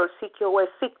your word, seek your way,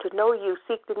 seek to know you,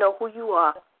 seek to know who you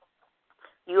are.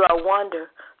 You are a wonder.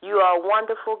 You are a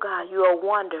wonderful God. You are a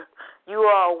wonder. You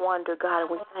are a wonder, God, and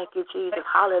we thank you, Jesus.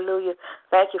 Hallelujah.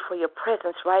 Thank you for your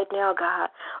presence right now, God.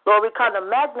 Lord, we come to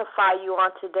magnify you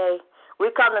on today.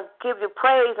 We come to give you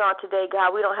praise on today,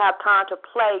 God. We don't have time to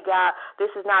play, God. This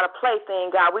is not a plaything,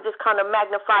 God. We just come to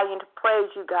magnify you and to praise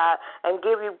you, God, and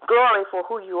give you glory for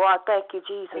who you are. Thank you,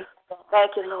 Jesus.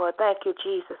 Thank you, Lord. Thank you,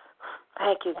 Jesus.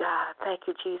 Thank you, God. Thank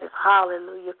you, Jesus.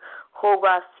 Hallelujah. Thank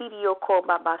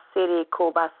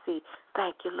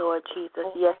you, Lord Jesus.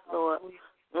 Yes, Lord.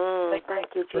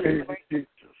 Thank you, Jesus.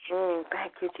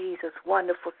 Thank you, Jesus.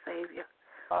 Wonderful Savior.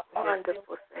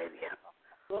 Wonderful Savior.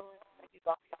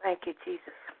 Thank you,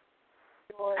 Jesus.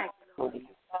 Thank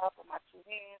you, God, for my two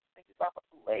hands. Thank you, God, for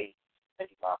two legs. Thank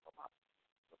you, God,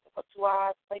 for two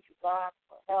eyes. Thank you, God,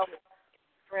 for health and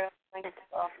strength. Thank you,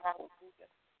 God. Hallelujah.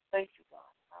 Thank you,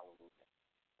 God. Hallelujah.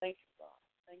 Thank you, God.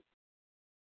 Thank you.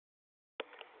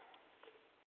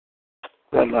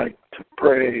 I'd like to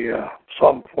pray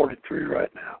Psalm 43 right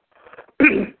now.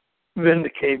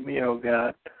 Vindicate me, O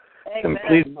God, and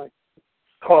plead my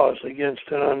cause against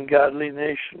an ungodly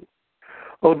nation.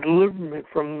 O deliver me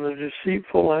from the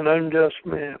deceitful and unjust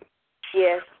man.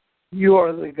 Yes. You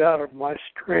are the God of my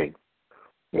strength.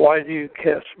 Why do you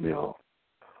cast me off?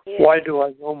 Yes. Why do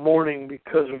I go mourning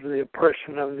because of the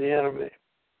oppression of the enemy?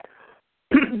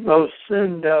 O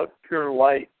send out your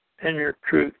light and your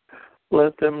truth.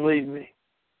 Let them lead me.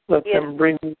 Let them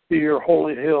bring me to your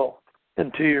holy hill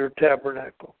and to your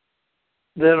tabernacle.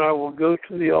 Then I will go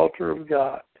to the altar of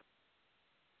God,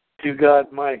 to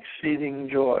God my exceeding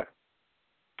joy.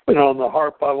 And on the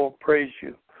harp I will praise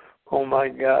you, O my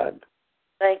God.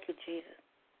 Thank you, Jesus.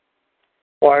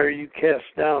 Why are you cast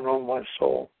down, O my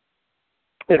soul?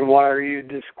 And why are you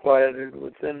disquieted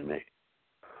within me?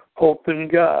 Hope in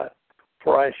God,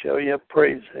 for I shall yet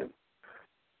praise him,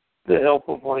 the help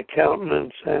of my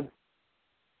countenance and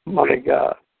my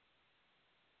God.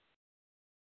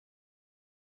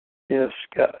 Yes,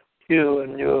 God, you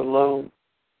and you alone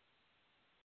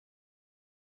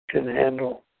can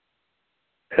handle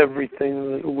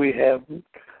everything that we have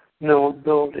no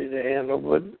ability to handle,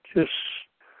 but just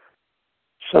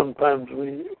sometimes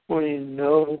we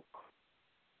know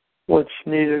what's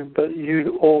needed, but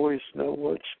you always know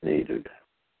what's needed.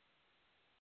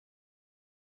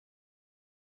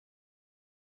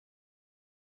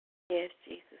 Yes,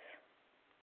 Jesus.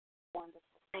 Wonderful.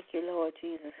 Thank you, Lord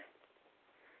Jesus.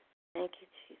 Thank you,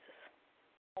 Jesus.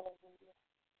 Hallelujah.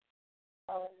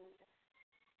 Hallelujah.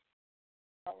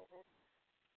 Hallelujah.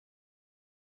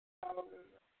 Hallelujah.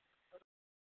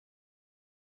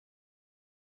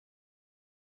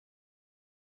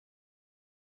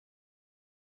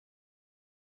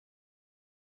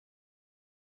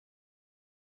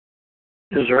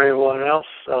 Is there anyone else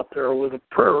out there with a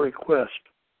prayer request?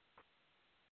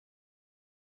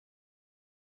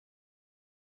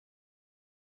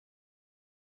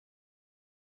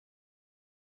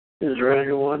 Is there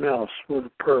anyone else with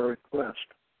a prayer request?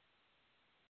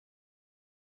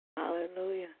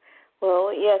 Hallelujah.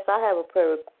 Well, yes, I have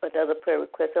another prayer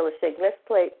request. I was saying, let's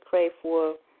pray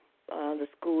for the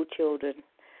school children,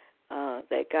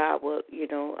 that God will,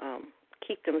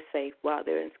 keep them safe while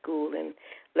they're in school, and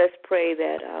let's pray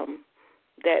that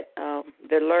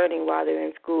they're learning while they're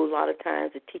in school. A lot of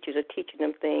times, the teachers are teaching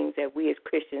them things that we as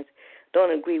Christians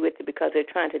don't agree with it because they're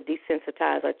trying to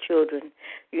desensitize our children,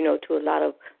 to a lot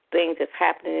of things that's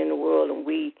happening in the world, and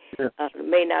we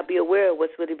may not be aware of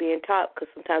what's really being taught because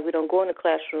sometimes we don't go in the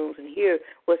classrooms and hear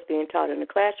what's being taught in the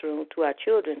classroom to our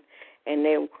children, and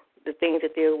the things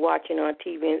that they're watching on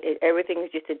TV, and everything is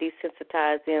just to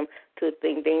desensitize them to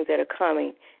things that are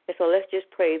coming. And so let's just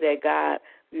pray that God,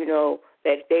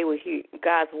 that they will hear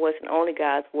God's voice and only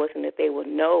God's voice, and that they will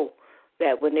know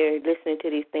that when they're listening to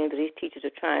these things, that these teachers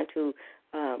are trying to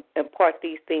impart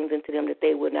these things into them, that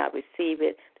they would not receive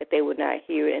it, that they would not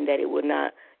hear it, and that it would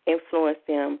not influence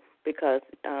them because,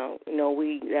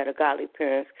 we that are godly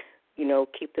parents,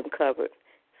 keep them covered.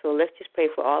 So let's just pray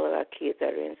for all of our kids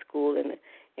that are in school and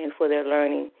for their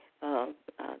learning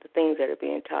the things that are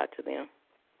being taught to them.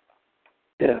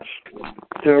 Yes.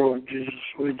 Dear Lord Jesus,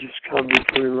 we just come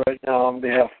before you right now on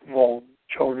behalf of all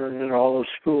children in all the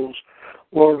schools.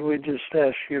 Lord, we just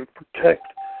ask you to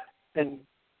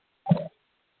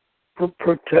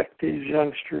protect these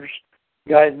youngsters,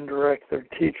 guide and direct their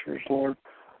teachers, Lord.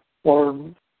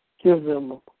 Lord, give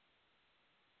them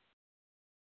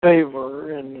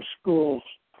favor in the schools.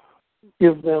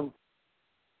 Give them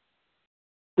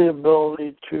the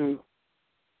ability to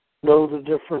know the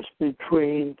difference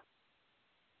between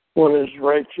what is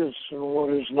righteous and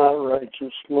what is not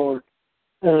righteous, Lord.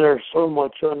 And there's so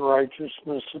much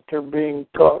unrighteousness that they're being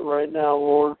taught right now,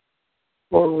 Lord.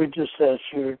 Lord, we just ask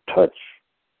you to touch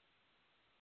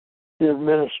the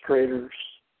administrators,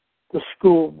 the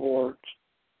school boards,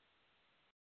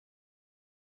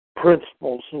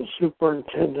 principals and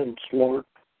superintendents, Lord,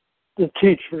 the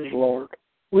teachers, Lord.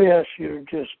 We ask you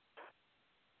to just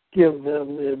give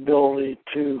them the ability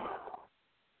to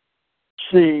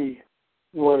see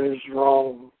what is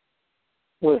wrong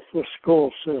with the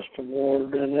school system,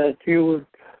 Lord, and that you would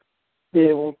be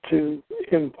able to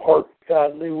impart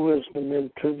godly wisdom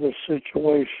into the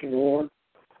situation, Lord.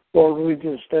 Lord, we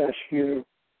just ask you to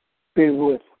be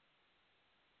with,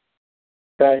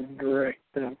 guide and direct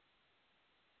them.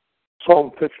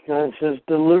 Psalm 59 says,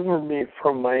 deliver me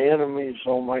from my enemies,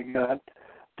 O my God.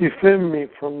 Defend me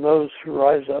from those who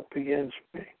rise up against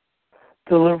me.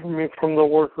 Deliver me from the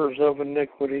workers of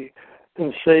iniquity,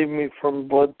 and save me from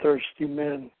bloodthirsty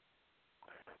men.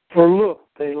 For look,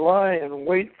 they lie and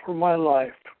wait for my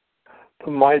life.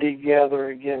 The mighty gather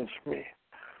against me.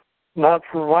 not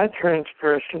for my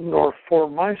transgression, nor for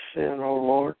my sin, O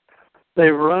Lord. They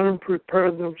run and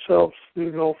prepare themselves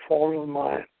through no fault of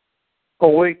mine.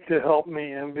 Awake to help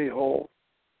me, and behold.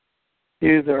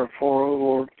 You, therefore, O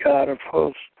Lord, God of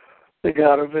hosts, the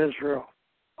God of Israel,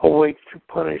 awake to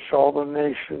punish all the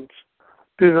nations.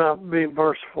 Do not be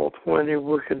merciful to any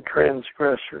wicked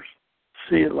transgressors.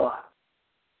 Selah.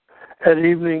 At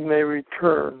evening they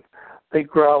return. They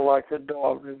growl like a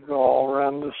dog and go all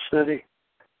around the city.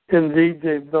 Indeed,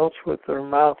 they belch with their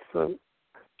mouth, and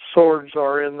swords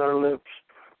are in their lips,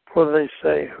 for they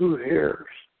say, who hears?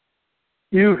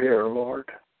 You hear, Lord.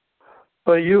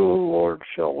 But you, O Lord,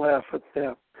 shall laugh at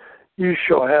them. You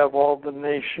shall have all the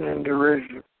nation in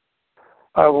derision.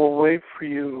 I will wait for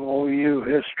you, O you,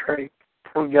 his strength,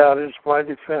 for God is my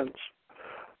defense.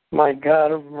 My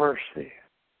God of mercy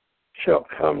shall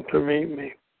come to meet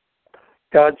me.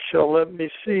 God shall let me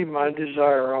see my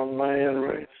desire on my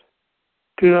enemies.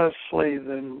 Do not slay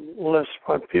them, lest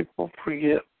my people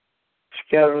forget.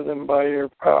 Scatter them by your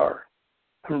power,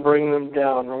 and bring them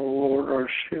down, O Lord, our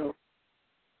shield.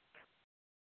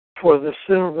 For the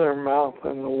sin of their mouth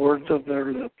and the words of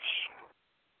their lips,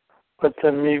 let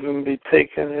them even be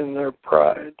taken in their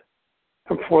pride,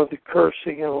 and for the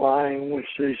cursing and lying which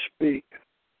they speak.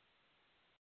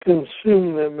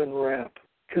 Consume them in wrath,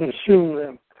 consume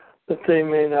them, that they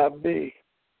may not be,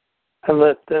 and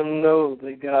let them know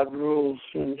that God rules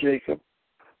in Jacob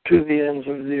to the ends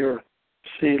of the earth.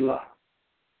 Selah.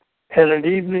 And at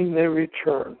evening they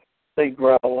return. They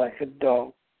growl like a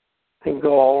dog and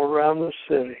go all around the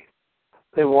city.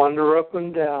 They wander up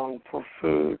and down for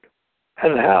food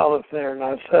and howl if they are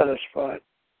not satisfied.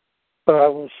 But I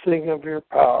will sing of your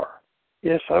power.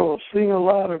 Yes, I will sing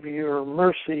aloud of your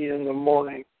mercy in the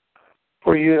morning,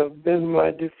 for you have been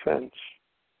my defense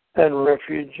and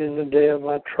refuge in the day of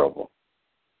my trouble.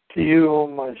 To you, O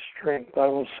my strength, I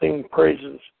will sing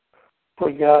praises, for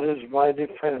God is my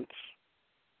defense,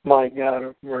 my God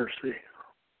of mercy.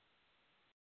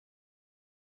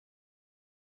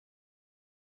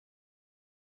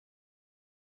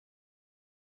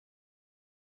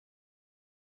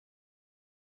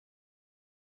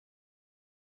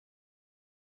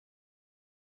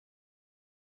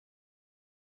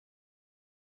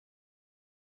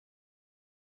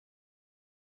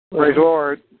 Praise the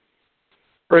Lord.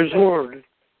 Praise the Lord. Is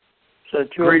that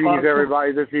you, Greetings, Apostle?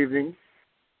 everybody, this evening.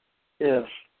 Yes.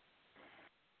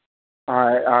 All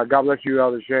right. God bless you,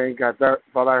 Elder Shank. I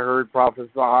thought I heard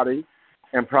Prophet Sahadi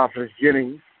and Prophet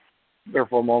Jennings there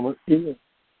for a moment. Yes.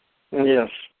 Praise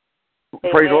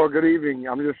the Lord. Good evening.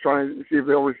 I'm just trying to see if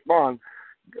they'll respond.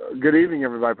 Good evening,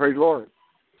 everybody. Praise the Lord.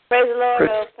 Praise the Lord,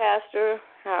 Pastor.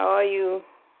 How are you?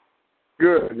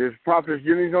 Good. Is Prophet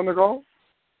Jennings on the call?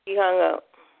 He hung up.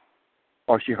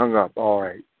 Oh, she hung up. All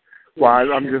right. Well,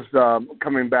 I'm just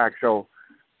coming back, so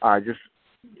I just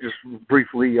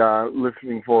briefly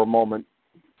listening for a moment,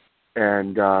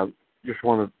 and just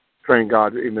want to thank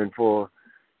God, amen, for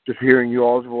just hearing you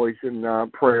all's voice in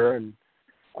prayer. And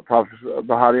Prophet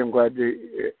Bahati, I'm glad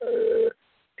to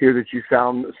hear that you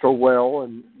sound so well,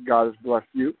 and God has blessed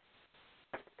you.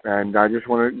 And I just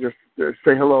want to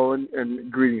say hello and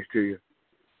greetings to you.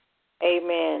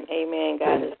 Amen. Amen.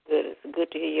 God is good. It's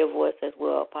good to hear your voice as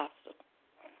well, Apostle.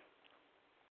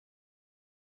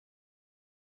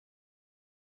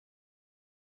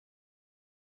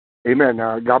 Amen.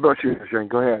 God bless you, Shane.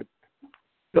 Go ahead.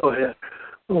 Go ahead.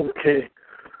 Okay.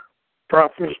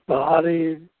 Prophet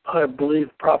Bahati, I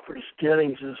believe Prophet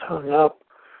Jennings is hung up,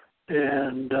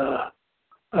 and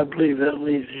I believe that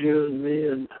leaves you and me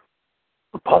and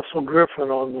Apostle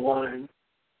Griffin on the line.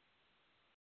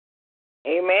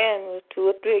 Amen. With 2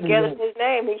 or 3 gathered in his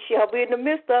name, he shall be in the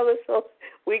midst of us. So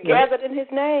we gathered in his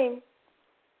name.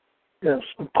 Yes.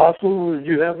 Apostle, did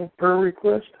you have a prayer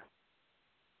request?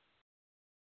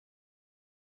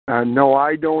 No,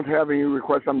 I don't have any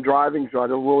requests. I'm driving, so I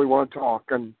don't really want to talk.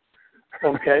 And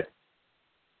okay.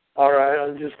 All right.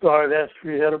 I just thought I'd ask if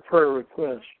you had a prayer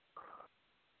request.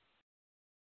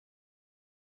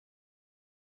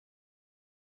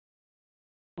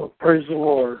 Well, praise the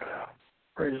Lord.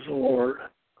 Praise the Lord.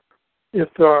 If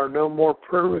there are no more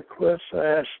prayer requests,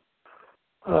 I ask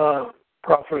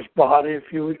Prophet Bahati if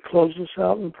you would close us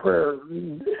out in prayer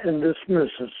and dismiss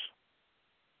us.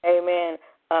 Amen.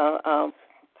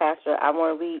 Pastor, I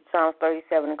want to read Psalm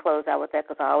 37 and close out with that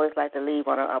because I always like to leave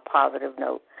on a positive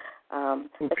note.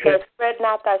 It says, spread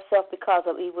not thyself because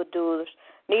of evildoers,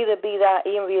 neither be thou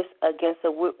envious against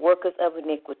the workers of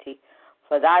iniquity.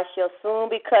 For thou shalt soon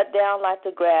be cut down like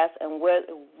the grass and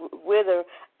wither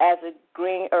as a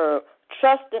green herb.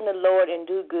 Trust in the Lord and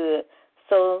do good,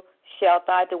 so shalt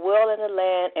thou dwell in the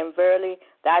land, and verily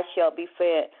thou shalt be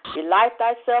fed. Delight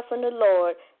thyself in the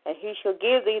Lord, and he shall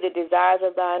give thee the desires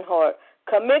of thine heart.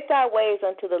 Commit thy ways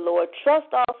unto the Lord. Trust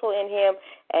also in him,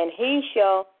 and he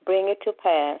shall bring it to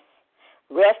pass.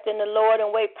 Rest in the Lord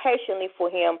and wait patiently for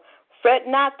him. Fret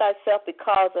not thyself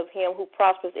because of him who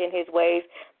prospers in his ways,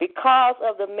 because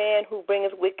of the man who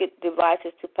bringeth wicked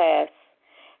devices to pass.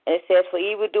 And it says, for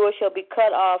evildoers shall be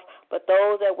cut off, but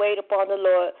those that wait upon the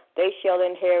Lord, they shall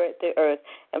inherit the earth.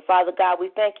 And Father God,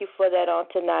 we thank you for that on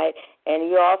tonight. And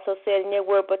you also said in your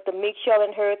word, but the meek shall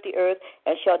inherit the earth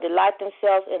and shall delight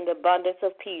themselves in the abundance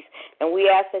of peace. And we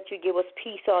ask that you give us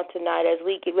peace on tonight as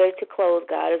we get ready to close,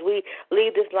 God, as we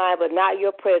leave this line, but not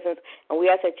your presence. And we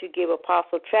ask that you give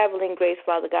Apostle traveling grace,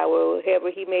 Father God, wherever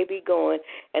he may be going,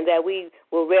 and that we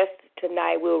will rest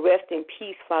tonight. We'll rest in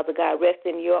peace, Father God, rest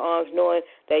in your arms, knowing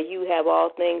that you have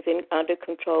all things under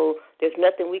control. There's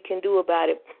nothing we can do about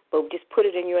it, but just put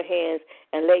it in your hands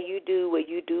and let you do what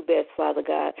you do best, Father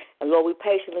God. And Lord, we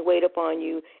patiently wait upon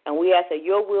you, and we ask that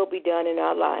your will be done in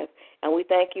our life. And we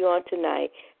thank you on tonight.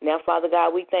 Now, Father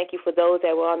God, we thank you for those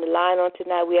that were on the line on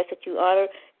tonight. We ask that you honor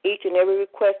each and every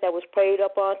request that was prayed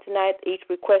up on tonight, each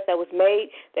request that was made,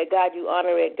 that, God, you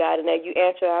honor it, God, and that you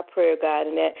answer our prayer, God,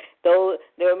 and that though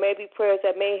there may be prayers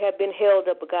that may have been held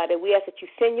up, but, God, that we ask that you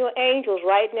send your angels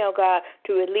right now, God,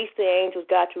 to release the angels,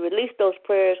 God, to release those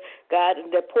prayers, God,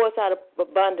 that pours out of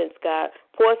abundance, God,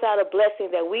 pours out a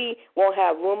blessing that we won't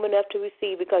have room enough to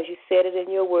receive because you said it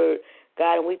in your word.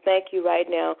 God, and we thank you right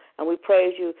now, and we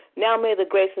praise you. Now may the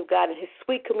grace of God and his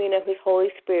sweet communion of his Holy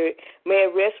Spirit, may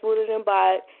it rest, rooted, and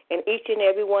abide in each and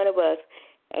every one of us.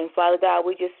 And, Father God,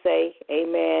 we just say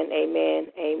amen, amen,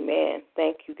 amen.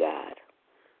 Thank you, God.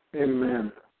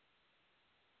 Amen.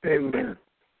 Amen.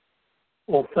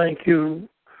 Well, thank you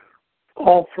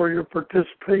all for your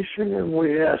participation, and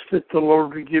we ask that the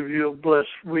Lord to give you a blessed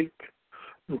week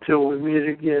until we meet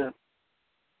again.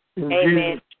 In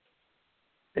amen. Jesus.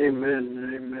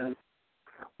 Amen. Amen.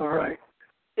 All right.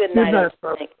 Good night.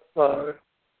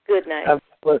 Good night. Have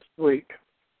a blessed week.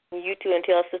 You too, and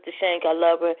tell Sister Shank I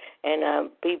love her, and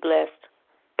be blessed.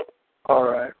 All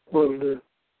right. Will do.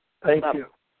 Thank you.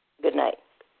 Good night.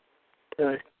 Good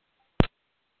night.